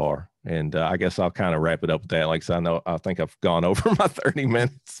deer are. And I guess I'll kind of wrap it up with that. Like I said, I think I've gone over my 30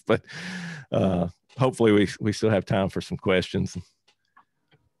 minutes, but hopefully we still have time for some questions.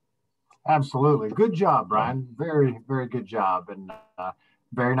 Absolutely. Good job, Brian. Very, very good job. And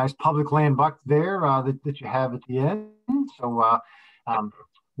very nice public land buck there that you have at the end. So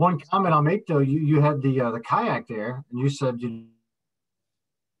one comment I'll make, though, you had the kayak there, and you said you.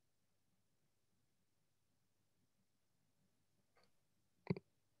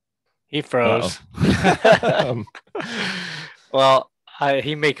 He froze. Well,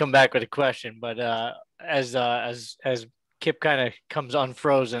 he may come back with a question, but as Kip kind of comes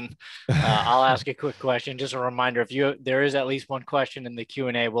unfrozen, I'll ask a quick question. Just a reminder: there is at least one question in the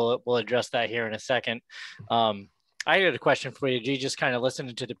Q&A, we'll address that here in a second. I had a question for you. You just kind of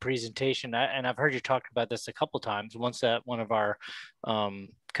listening to the presentation, and I've heard you talk about this a couple times. Once at one of our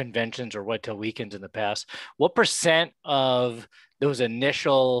conventions or whitetail weekends in the past, what % of those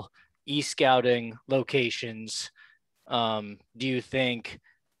initial e-scouting locations do you think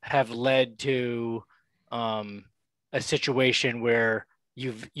have led to a situation where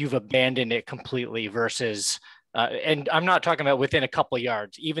you've abandoned it completely versus and I'm not talking about within a couple of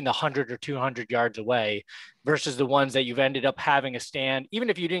yards, even the 100 or 200 yards away, versus the ones that you've ended up having a stand, even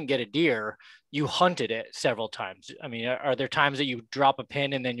if you didn't get a deer, you hunted it several times. I mean, are there times that you drop a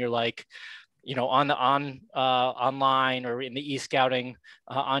pin and then you're like, you know, online or in the e-scouting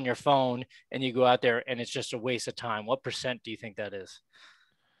on your phone, and you go out there and it's just a waste of time? What % do you think that is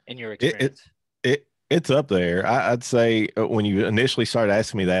in your experience? It's up there. I'd say when you initially started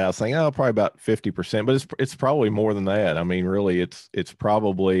asking me that, I was thinking, oh, probably about 50%, but it's probably more than that. I mean, really, it's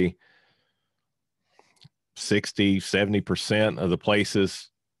probably 60, 70% of the places,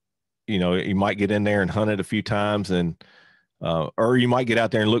 you know, you might get in there and hunt it a few times, and or you might get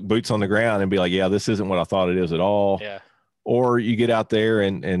out there and look boots on the ground and be like, yeah, this isn't what I thought it is at all. Yeah. Or you get out there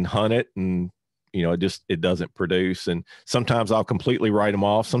and hunt it, and, you know, it doesn't produce. And sometimes I'll completely write them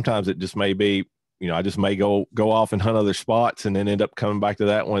off. Sometimes it just may be, you know, I just may go off and hunt other spots and then end up coming back to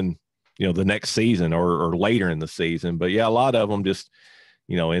that one, you know, the next season or later in the season. But yeah, a lot of them just,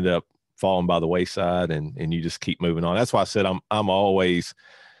 you know, end up falling by the wayside, and you just keep moving on. That's why I said I'm always,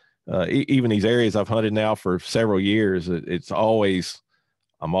 even these areas I've hunted now for several years, I'm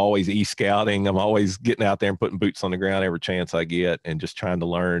always e-scouting. I'm always getting out there and putting boots on the ground every chance I get, and just trying to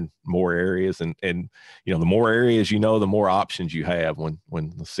learn more areas. And you know, the more areas you know, the more options you have when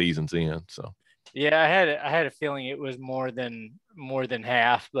the season's in. So. Yeah, I had a feeling it was more than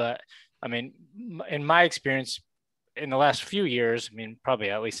half, but I mean, in my experience, in the last few years, I mean, probably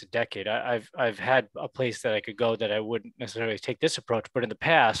at least a decade, I've had a place that I could go that I wouldn't necessarily take this approach, but in the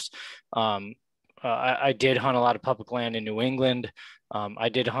past, I did hunt a lot of public land in New England. I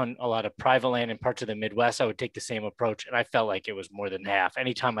did hunt a lot of private land in parts of the Midwest. I would take the same approach, and I felt like it was more than half.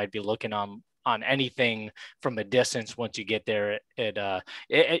 Anytime I'd be looking on anything from a distance, once you get there,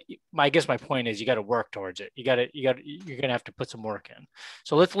 I guess my point is you got to work towards it. You're going to have to put some work in.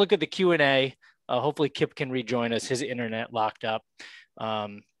 So let's look at the Q&A. Hopefully Kip can rejoin us. His internet locked up.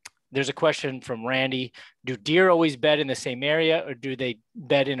 There's a question from Randy. Do deer always bed in the same area, or do they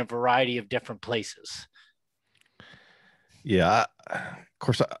bed in a variety of different places? Yeah, of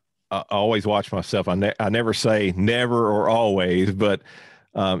course, I always watch myself. I never say never or always, but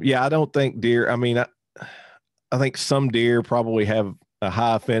yeah, I don't think deer, I mean, I think some deer probably have a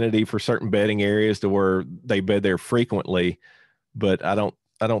high affinity for certain bedding areas to where they bed there frequently, but I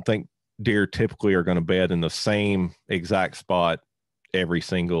don't think deer typically are going to bed in the same exact spot every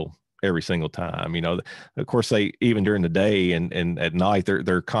single time. You know, of course, they, even during the day and at night,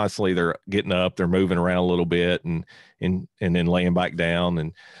 they're constantly, they're getting up, they're moving around a little bit and then laying back down.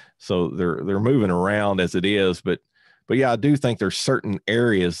 And so they're moving around as it is. But yeah, I do think there's certain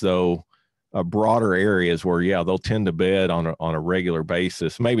areas, though, broader areas where, yeah, they'll tend to bed on a regular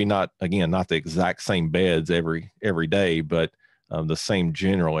basis. Maybe not the exact same beds every day, but the same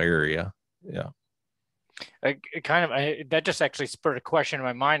general area. Yeah. That just actually spurred a question in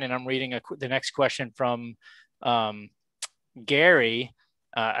my mind, and I'm reading the next question from Gary.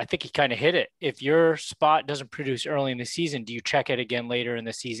 I think he kind of hit it. If your spot doesn't produce early in the season, do you check it again later in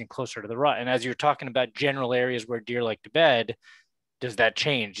the season closer to the rut? And as you're talking about general areas where deer like to bed, does that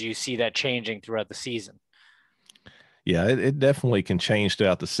change? Do you see that changing throughout the season? Yeah, it definitely can change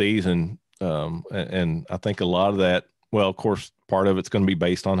throughout the season. And I think a lot of that, well, of course, part of it's going to be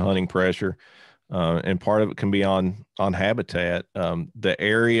based on hunting pressure, and part of it can be on habitat. The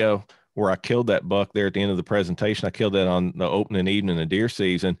area where I killed that buck there at the end of the presentation, I killed that on the opening evening of deer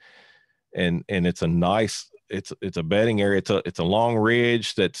season, and it's a nice, it's a bedding area. It's a long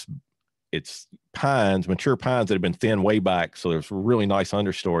ridge it's pines, mature pines that have been thinned way back, so there's a really nice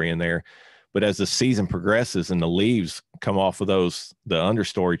understory in there. But as the season progresses and the leaves come off of the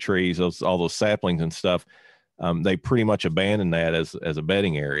understory trees, all those saplings and stuff, they pretty much abandon that as a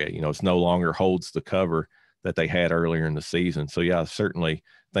bedding area. It's no longer holds the cover that they had earlier in the season. So yeah, I certainly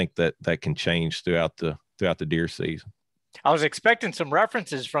think that can change throughout the deer season. I was expecting some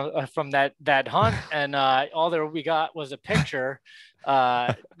references from that hunt, and all that we got was a picture.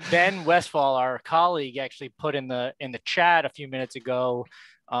 Ben Westfall, our colleague, actually put in the chat a few minutes ago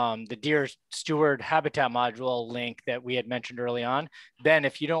the Deer Steward Habitat Module link that we had mentioned early on. Ben,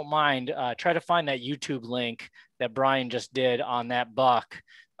 if you don't mind, try to find that YouTube link that Brian just did on that buck.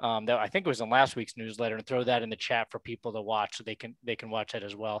 That I think it was in last week's newsletter, and throw that in the chat for people to watch so they can watch that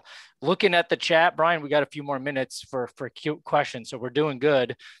as well. Looking at the chat, Brian, we got a few more minutes for cute questions, so we're doing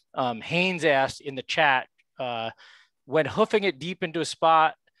good. Haynes asked in the chat, when hoofing it deep into a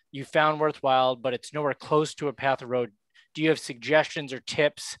spot you found worthwhile, but it's nowhere close to a path or road, do you have suggestions or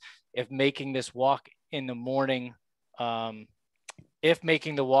tips if making this walk in the morning? If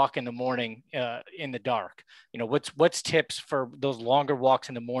making the walk in the morning in the dark, what's tips for those longer walks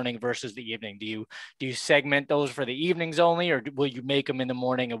in the morning versus the evening? Do you segment those for the evenings only, or will you make them in the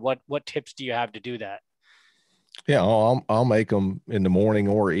morning? And what tips do you have to do that? Yeah, I'll make them in the morning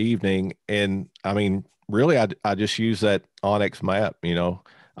or evening. And I mean, really, I just use that Onyx map.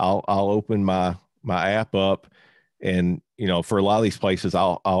 I'll open my app up, and for a lot of these places,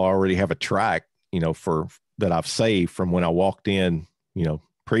 I'll already have a track, for that I've saved from when I walked in,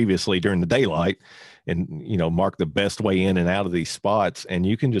 previously during the daylight, and mark the best way in and out of these spots, and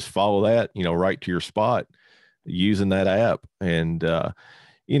you can just follow that, right to your spot using that app. And I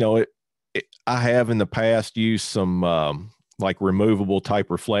have in the past used some like removable type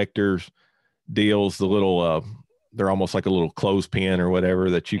reflectors deals, the little they're almost like a little clothespin or whatever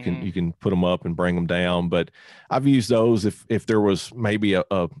that you can put them up and bring them down. But I've used those if there was maybe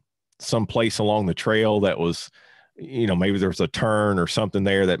a some place along the trail that was, maybe there's a turn or something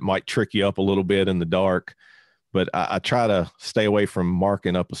there that might trick you up a little bit in the dark. But I try to stay away from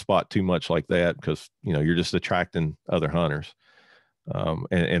marking up a spot too much like that, because, you're just attracting other hunters.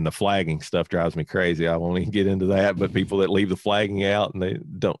 And the flagging stuff drives me crazy. I won't even get into that, but people that leave the flagging out and they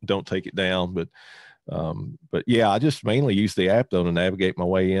don't take it down. But yeah, I just mainly use the app though to navigate my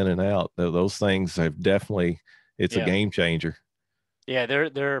way in and out. Those things have definitely, it's a game changer. Yeah,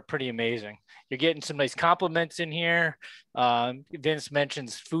 they're pretty amazing. You're getting some nice compliments in here. Vince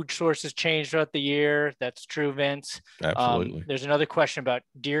mentions food sources change throughout the year. That's true, Vince. Absolutely. There's another question about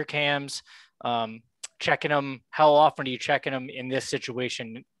deer cams. Checking them. How often are you checking them in this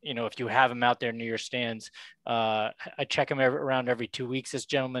situation? If you have them out there near your stands, I check them around every 2 weeks. This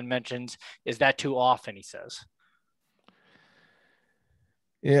gentleman mentions, is that too often? He says.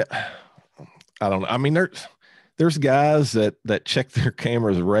 Yeah, I don't know. I mean, there's guys that check their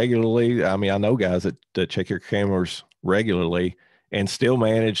cameras regularly. I mean, I know guys that check your cameras regularly and still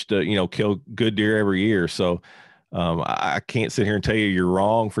manage to, kill good deer every year. So I can't sit here and tell you're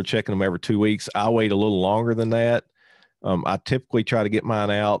wrong for checking them every 2 weeks. I wait a little longer than that. I typically try to get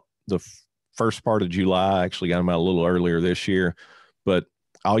mine out the first part of July. I actually got them out a little earlier this year, but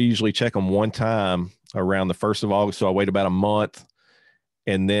I'll usually check them one time around the 1st of August. So I wait about a month.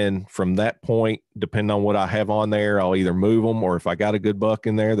 And then from that point, depending on what I have on there, I'll either move them, or if I got a good buck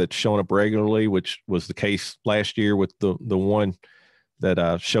in there that's showing up regularly, which was the case last year with the one that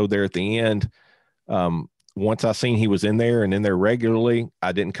I showed there at the end. Once I seen he was in there and in there regularly,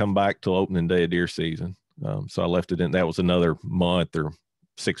 I didn't come back till opening day of deer season. So I left it in. That was another month or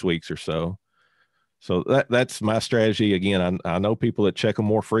 6 weeks or so. So that's my strategy. Again, I know people that check them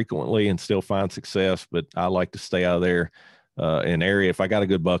more frequently and still find success, but I like to stay out of there. An area, if I got a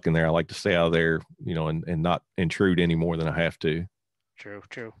good buck in there, I like to stay out of there, and not intrude any more than I have to.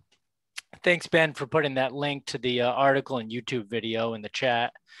 True. Thanks, Ben, for putting that link to the article and YouTube video in the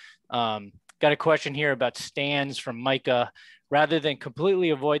chat. Got a question here about stands from Micah. Rather than completely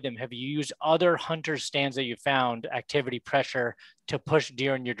avoid them, have you used other hunter stands that you found activity pressure to push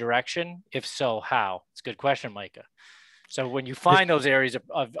deer in your direction? If so, how? It's a good question, Micah. So when you find those areas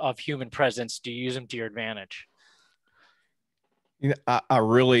of human presence, do you use them to your advantage? I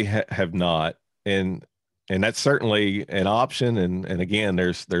really have not. And that's certainly an option. And again,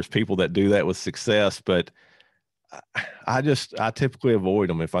 there's people that do that with success, but I typically avoid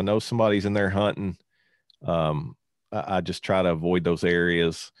them. If I know somebody's in there hunting, I just try to avoid those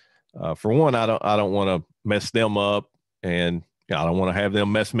areas. For one, I don't want to mess them up, and I don't want to have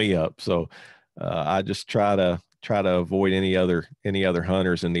them mess me up. So I just try to avoid any other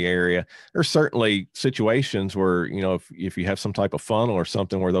hunters in the area. There's certainly situations where, if you have some type of funnel or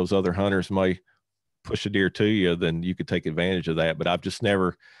something where those other hunters may push a deer to you, then you could take advantage of that. But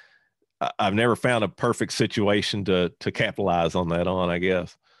I've never found a perfect situation to capitalize on that I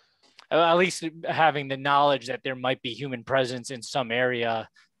guess. At least having the knowledge that there might be human presence in some area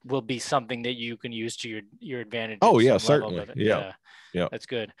will be something that you can use to your advantage. Oh yeah, certainly. Yeah. That's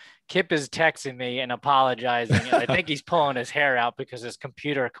good. Kip is texting me and apologizing. And I think he's pulling his hair out because his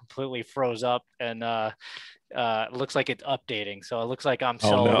computer completely froze up and it looks like it's updating. So it looks like I'm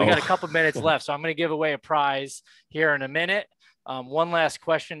solo. Oh, no. We got a couple minutes left. So I'm going to give away a prize here in a minute. One last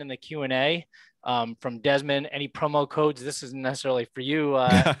question in the Q&A. From Desmond, any promo codes? This isn't necessarily for you,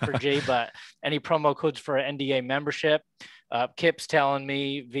 for Jay, but any promo codes for NDA membership? Kip's telling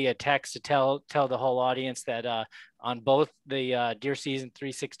me via text to tell the whole audience that on both the Deer Season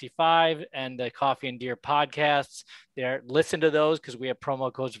 365 and the Coffee and Deer podcasts, listen to those because we have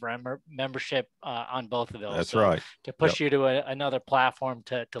promo codes for membership on both of those. That's right. To push you to another platform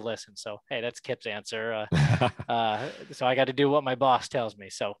to listen. So, hey, that's Kip's answer. So I got to do what my boss tells me.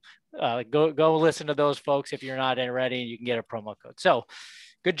 So go listen to those folks. If you're not already, you can get a promo code. So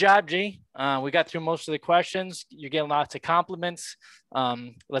good job, G. We got through most of the questions. You're getting lots of compliments.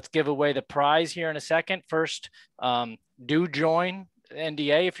 Let's give away the prize here in a second. First, do join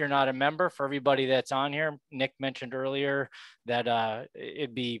NDA if you're not a member. For everybody that's on here, Nick mentioned earlier that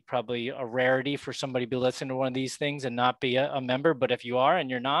it'd be probably a rarity for somebody to be listening to one of these things and not be a member. But if you are and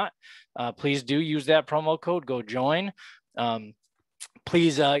you're not, please do use that promo code. Go join.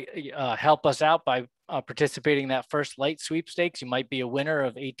 Please help us out by participating in that first light sweepstakes. You might be a winner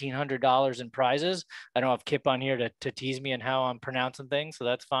of $1,800 in prizes. I don't have Kip on here to tease me and how I'm pronouncing things, so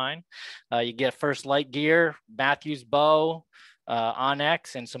that's fine. You get first light gear, Matthews bow,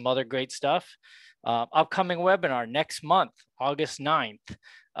 Onyx, and some other great stuff. Upcoming webinar next month, August 9th.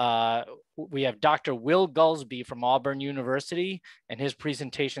 We have Dr. Will Gulsby from Auburn University, and his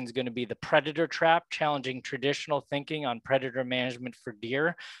presentation is going to be the predator trap, challenging traditional thinking on predator management for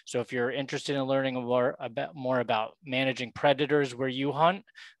deer. So if you're interested in learning more about managing predators where you hunt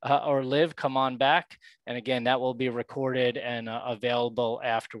or live, come on back. And again, that will be recorded and available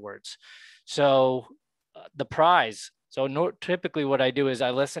afterwards. So the prize. So typically what I do is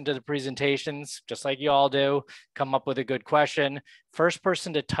I listen to the presentations, just like you all do, come up with a good question. First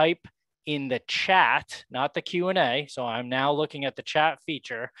person to type in the chat, not the Q&A. So I'm now looking at the chat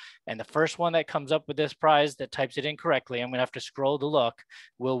feature, and the first one that comes up with this prize that types it in correctly, I'm gonna have to scroll to look,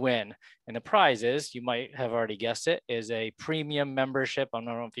 will win. And the prize is, you might have already guessed it, is a premium membership. I don't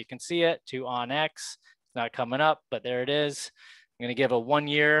know if you can see it, to Onyx. It's not coming up, but there it is. I'm going to give a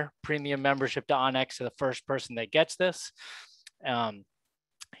 1-year premium membership to Onyx to the first person that gets this.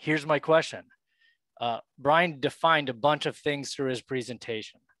 Here's my question. Brian defined a bunch of things through his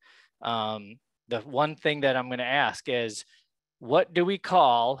presentation. The one thing that I'm going to ask is, what do we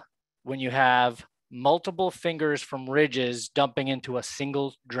call when you have multiple fingers from ridges dumping into a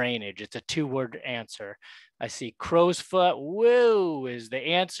single drainage? It's a 2-word answer. I see crow's foot, woo, is the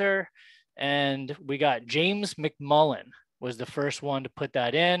answer. And we got James McMullen was the first one to put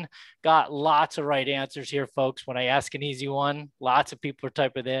that in. Got lots of right answers here, folks. When I ask an easy one, lots of people are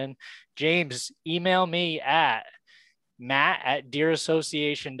typing in. James, email me at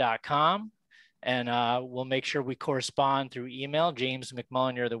matt@deerassociation.com, and we'll make sure we correspond through email. James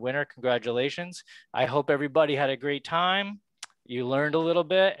McMullen, you're the winner. Congratulations. I hope everybody had a great time. You learned a little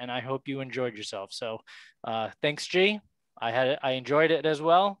bit, and I hope you enjoyed yourself. So thanks, G. I enjoyed it as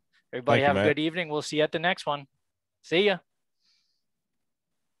well. Everybody have a good evening. We'll see you at the next one. See ya.